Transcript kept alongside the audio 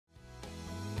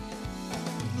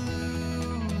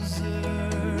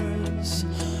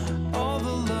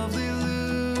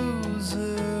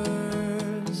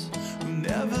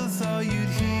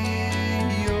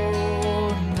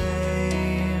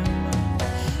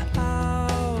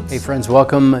Hey friends,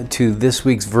 welcome to this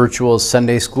week's virtual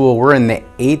Sunday school. We're in the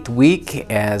 8th week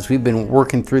as we've been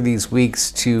working through these weeks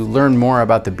to learn more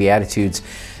about the Beatitudes,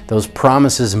 those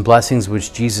promises and blessings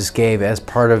which Jesus gave as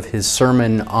part of his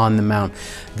Sermon on the Mount.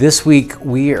 This week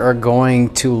we are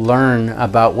going to learn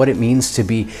about what it means to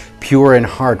be pure in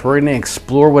heart. We're going to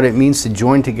explore what it means to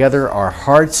join together our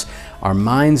hearts, our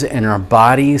minds, and our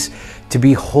bodies to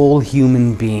be whole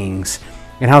human beings,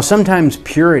 and how sometimes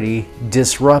purity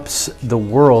disrupts the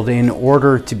world in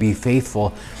order to be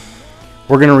faithful.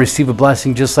 We're going to receive a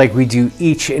blessing just like we do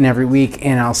each and every week,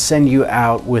 and I'll send you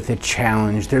out with a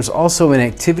challenge. There's also an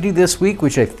activity this week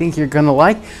which I think you're going to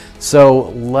like, so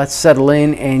let's settle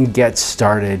in and get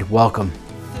started. Welcome.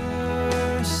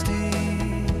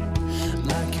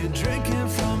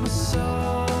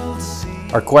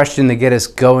 Our question to get us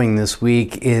going this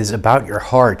week is about your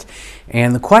heart,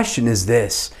 and the question is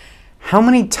this: how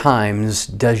many times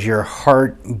does your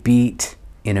heart beat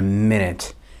in a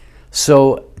minute?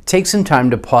 So take some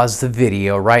time to pause the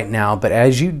video right now, but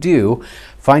as you do,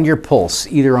 find your pulse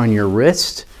either on your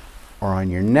wrist or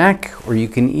on your neck, or you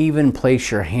can even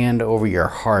place your hand over your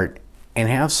heart and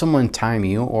have someone time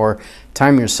you or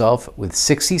time yourself with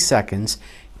 60 seconds,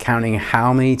 counting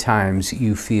how many times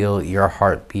you feel your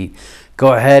heartbeat.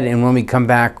 Go ahead, and when we come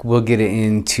back, we'll get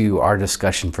into our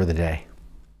discussion for the day.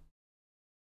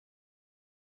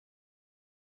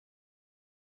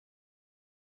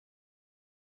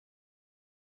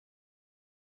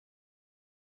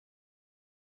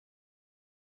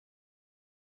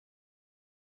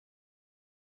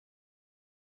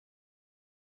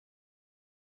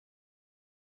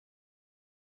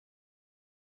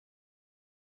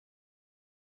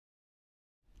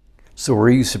 So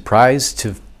were you surprised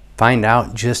to find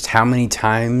out just how many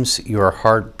times your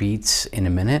heart beats in a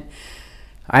minute?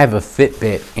 I have a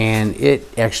Fitbit, and it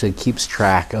actually keeps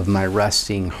track of my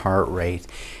resting heart rate.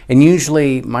 And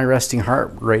usually my resting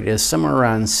heart rate is somewhere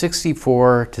around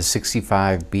 64 to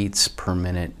 65 beats per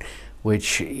minute,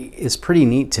 which is pretty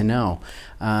neat to know.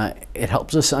 It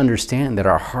helps us understand that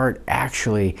our heart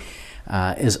actually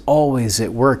is always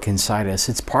at work inside us.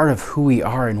 It's part of who we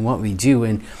are and what we do.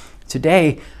 And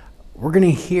today, we're going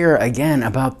to hear again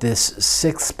about this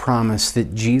sixth promise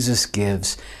that Jesus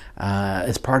gives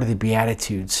as part of the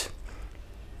Beatitudes.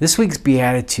 This week's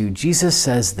Beatitude, Jesus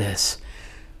says this: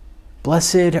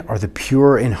 "Blessed are the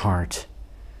pure in heart,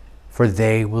 for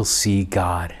they will see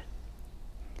God."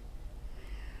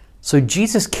 So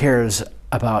Jesus cares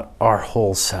about our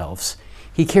whole selves.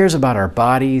 He cares about our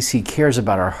bodies. He cares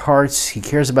about our hearts. He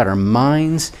cares about our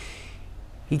minds.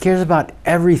 He cares about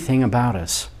everything about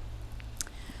us.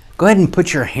 Go ahead and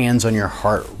put your hands on your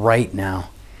heart right now.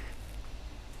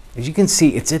 As you can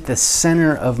see, it's at the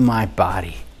center of my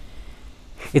body.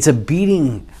 It's a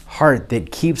beating heart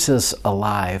that keeps us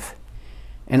alive.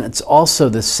 And it's also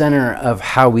the center of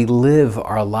how we live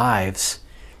our lives.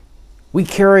 We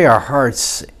carry our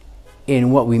hearts in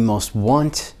what we most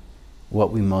want,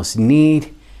 what we most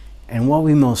need, and what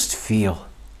we most feel.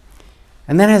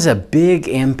 And that has a big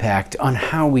impact on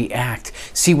how we act.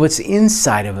 See, what's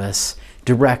inside of us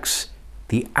directs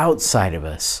the outside of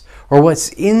us, or what's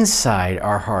inside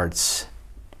our hearts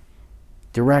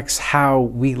directs how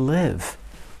we live.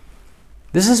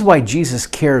 This is why Jesus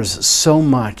cares so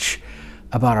much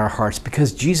about our hearts,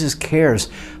 because Jesus cares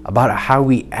about how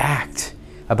we act,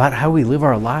 about how we live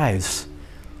our lives.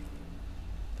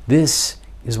 This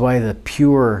is why the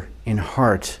pure in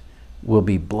heart will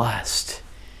be blessed.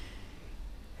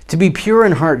 To be pure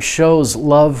in heart shows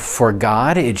love for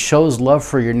God, it shows love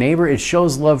for your neighbor, it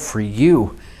shows love for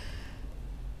you.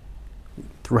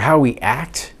 Through how we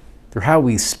act, through how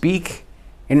we speak,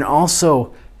 and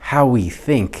also how we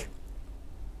think.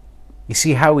 You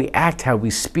see, how we act, how we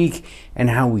speak,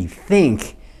 and how we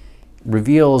think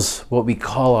reveals what we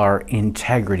call our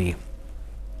integrity.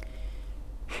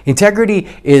 Integrity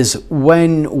is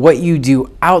when what you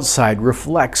do outside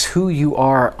reflects who you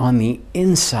are on the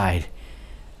inside.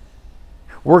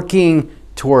 Working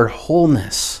toward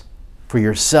wholeness for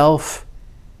yourself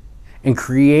and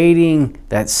creating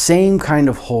that same kind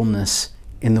of wholeness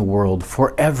in the world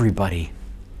for everybody.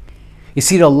 You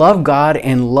see, to love God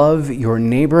and love your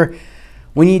neighbor,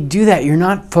 when you do that, you're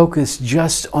not focused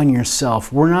just on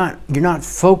yourself. You're not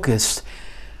focused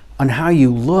on how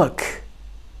you look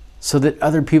so that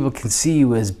other people can see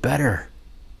you as better.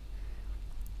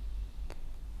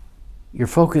 You're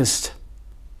focused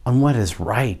on what is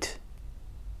right.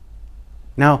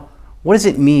 Now, what does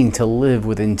it mean to live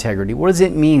with integrity? What does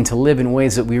it mean to live in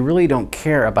ways that we really don't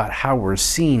care about how we're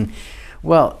seen?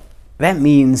 Well, that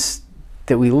means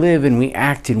that we live and we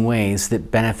act in ways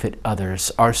that benefit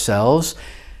others, ourselves,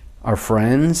 our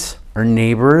friends, our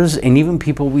neighbors, and even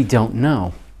people we don't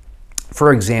know.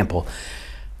 For example,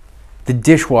 the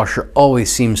dishwasher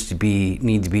always seems to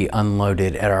need to be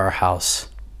unloaded at our house.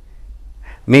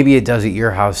 Maybe it does at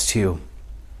your house too.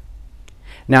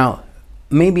 Now,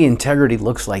 maybe integrity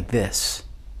looks like this.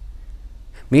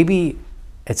 Maybe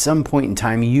at some point in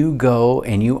time you go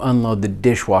and you unload the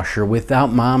dishwasher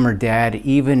without mom or dad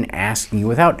even asking you,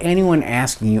 without anyone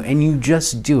asking you, and you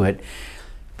just do it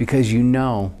because you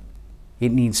know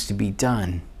it needs to be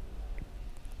done.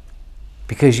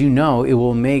 Because you know it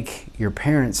will make your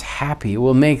parents happy. It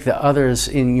will make the others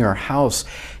in your house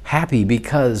happy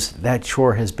because that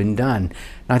chore has been done.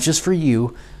 Not just for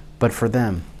you, but for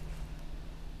them.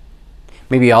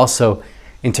 Maybe also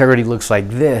integrity looks like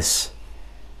this.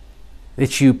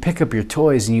 That you pick up your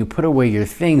toys and you put away your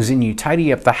things and you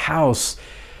tidy up the house.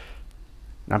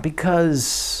 Not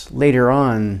because later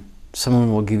on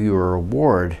someone will give you a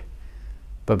reward,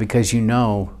 but because you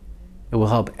know it will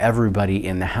help everybody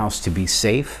in the house to be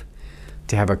safe,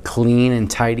 to have a clean and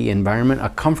tidy environment, a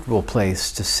comfortable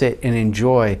place to sit and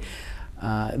enjoy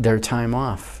their time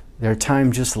off, their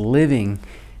time just living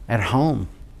at home.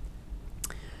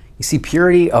 You see,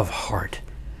 purity of heart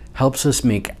helps us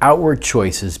make outward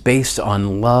choices based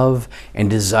on love and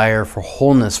desire for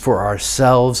wholeness for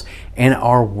ourselves and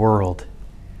our world.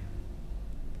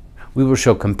 We will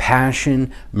show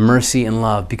compassion, mercy, and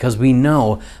love because we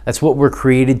know that's what we're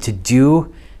created to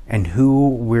do and who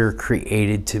we're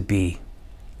created to be.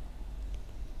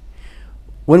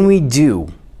 When we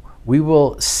do, we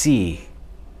will see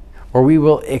or we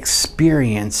will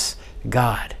experience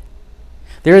God.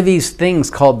 There are these things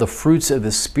called the fruits of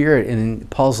the Spirit in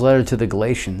Paul's letter to the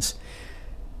Galatians.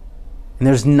 And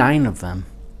there's 9 of them.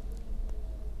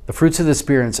 The fruits of the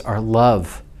Spirit are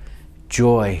love,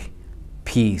 joy,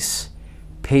 peace,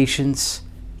 patience,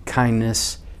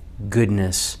 kindness,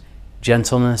 goodness,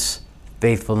 gentleness,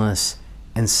 faithfulness,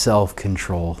 and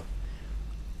self-control.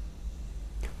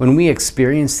 When we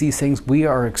experience these things, we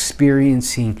are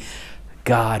experiencing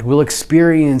God. We'll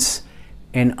experience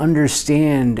and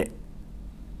understand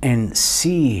and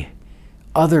see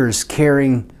others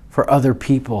caring for other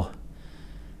people.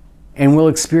 And we'll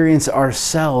experience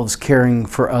ourselves caring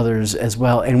for others as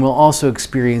well. And we'll also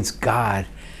experience God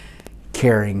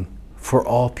caring for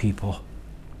all people.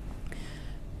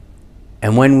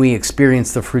 And when we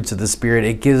experience the fruits of the Spirit,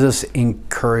 it gives us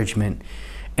encouragement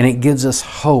and it gives us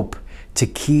hope to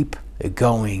keep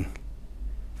going,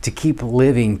 to keep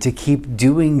living, to keep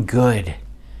doing good,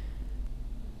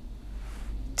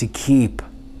 to keep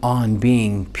on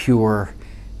being pure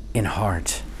in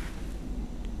heart.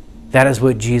 That is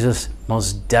what Jesus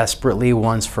most desperately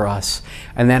wants for us.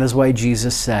 And that is why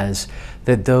Jesus says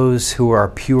that those who are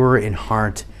pure in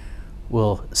heart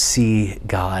will see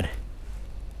God.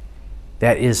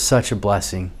 That is such a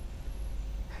blessing.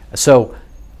 So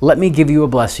let me give you a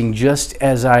blessing just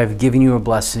as I've given you a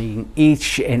blessing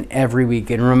each and every week.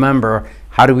 And remember,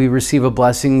 how do we receive a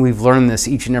blessing? We've learned this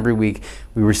each and every week.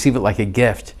 We receive it like a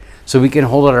gift. So we can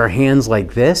hold out our hands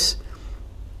like this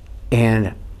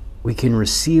and we can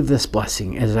receive this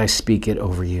blessing as I speak it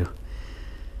over you.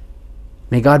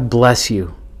 May God bless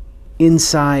you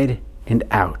inside and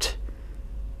out,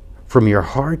 from your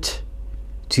heart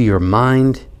to your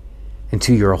mind and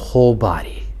to your whole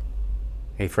body.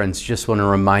 Hey friends, just want to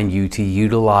remind you to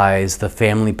utilize the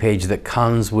family page that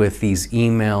comes with these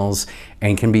emails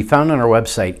and can be found on our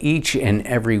website each and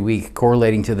every week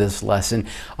correlating to this lesson.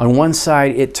 On one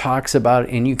side, it talks about,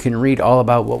 and you can read all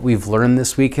about what we've learned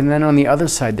this week. And then on the other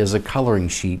side, there's a coloring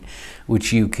sheet,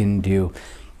 which you can do.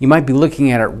 You might be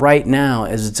looking at it right now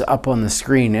as it's up on the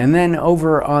screen. And then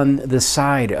over on the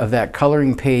side of that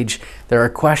coloring page, there are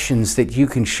questions that you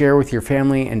can share with your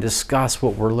family and discuss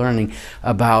what we're learning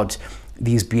about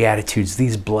these Beatitudes,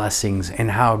 these blessings, and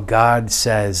how God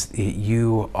says that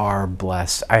you are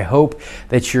blessed. I hope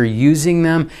that you're using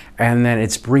them and that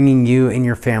it's bringing you and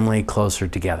your family closer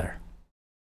together.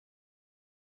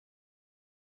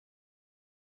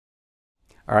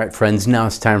 All right, friends, now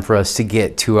it's time for us to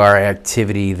get to our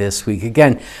activity this week.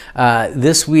 Again,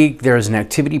 this week there's an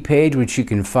activity page which you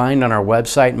can find on our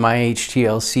website,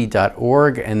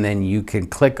 myhtlc.org, and then you can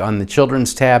click on the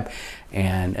Children's tab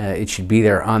and it should be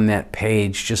there on that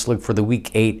page. Just look for the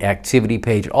Week 8 activity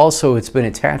page. Also, it's been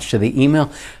attached to the email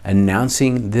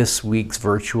announcing this week's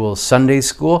virtual Sunday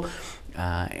school.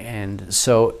 And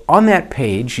so on that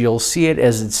page, you'll see it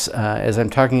as I'm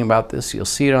talking about this, you'll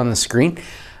see it on the screen.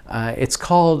 It's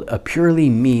called A Purely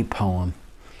Me Poem.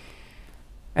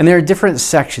 And there are different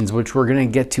sections, which we're going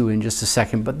to get to in just a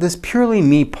second. But this Purely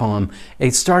Me poem,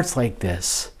 it starts like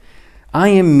this. I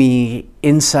am me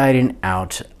inside and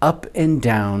out, up and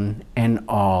down and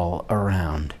all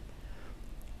around.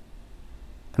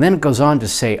 And then it goes on to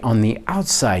say, on the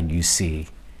outside you see.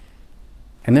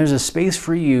 And there's a space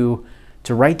for you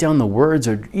to write down the words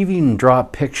or even draw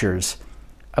pictures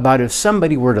about if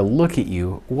somebody were to look at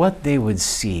you, what they would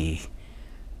see.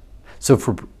 So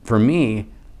for me,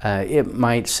 it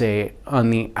might say, on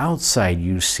the outside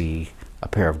you see a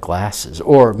pair of glasses,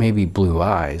 or maybe blue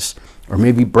eyes, or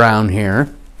maybe brown hair,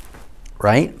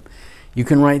 right? You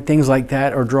can write things like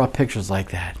that or draw pictures like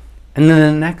that. And then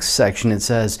in the next section it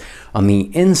says, on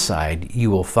the inside you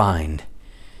will find.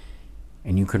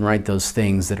 And you can write those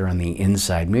things that are on the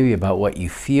inside, maybe about what you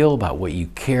feel, about what you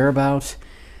care about.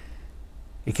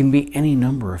 It can be any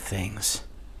number of things.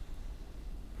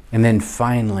 And then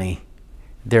finally,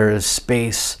 there is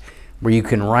space where you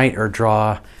can write or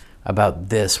draw about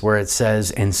this, where it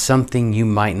says, and something you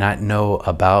might not know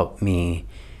about me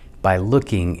by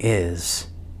looking is.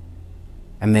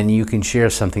 And then you can share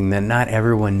something that not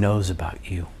everyone knows about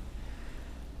you.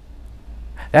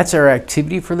 That's our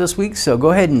activity for this week, so go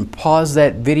ahead and pause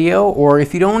that video, or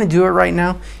if you don't want to do it right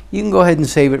now, you can go ahead and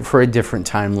save it for a different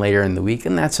time later in the week,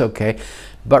 and that's okay.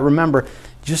 But remember,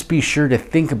 just be sure to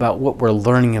think about what we're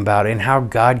learning about and how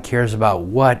God cares about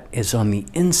what is on the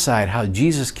inside, how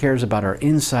Jesus cares about our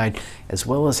inside, as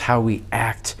well as how we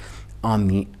act on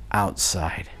the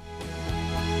outside.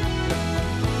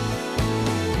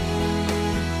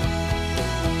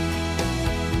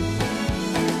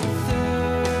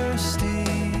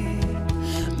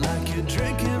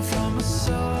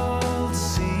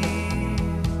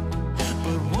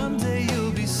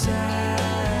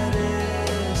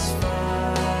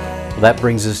 That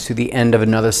brings us to the end of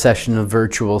another session of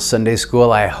Virtual Sunday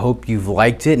School. I hope you've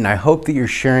liked it, and I hope that you're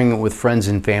sharing it with friends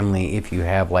and family if you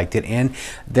have liked it, and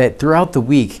that throughout the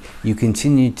week you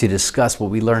continue to discuss what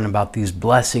we learn about these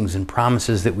blessings and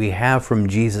promises that we have from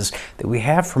Jesus, that we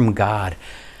have from God,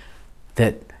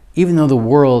 that even though the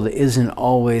world isn't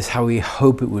always how we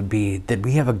hope it would be, that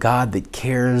we have a God that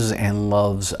cares and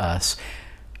loves us.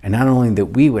 And not only that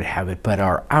we would have it, but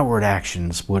our outward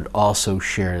actions would also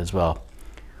share it as well.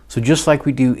 So just like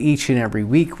we do each and every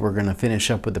week, we're going to finish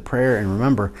up with a prayer. And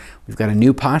remember, we've got a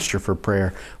new posture for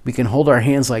prayer. We can hold our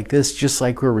hands like this, just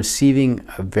like we're receiving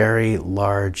a very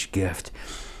large gift.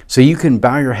 So you can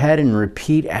bow your head and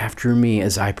repeat after me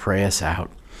as I pray us out.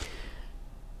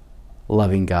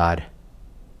 Loving God,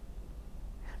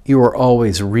 you are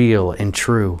always real and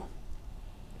true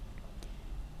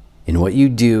in what you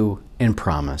do and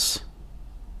promise.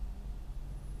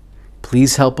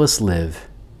 Please help us live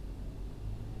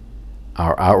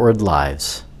our outward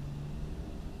lives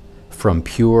from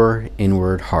pure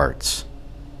inward hearts.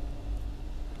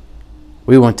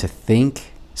 We want to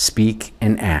think, speak,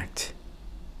 and act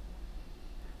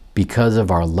because of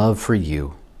our love for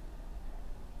you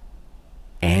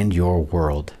and your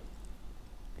world.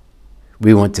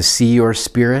 We want to see your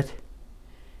Spirit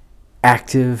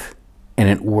active and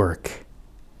at work.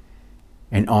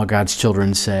 And all God's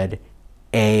children said,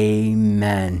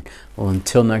 Amen. Well,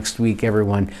 until next week,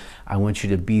 everyone, I want you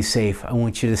to be safe. I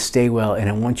want you to stay well, and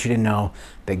I want you to know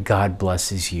that God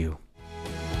blesses you.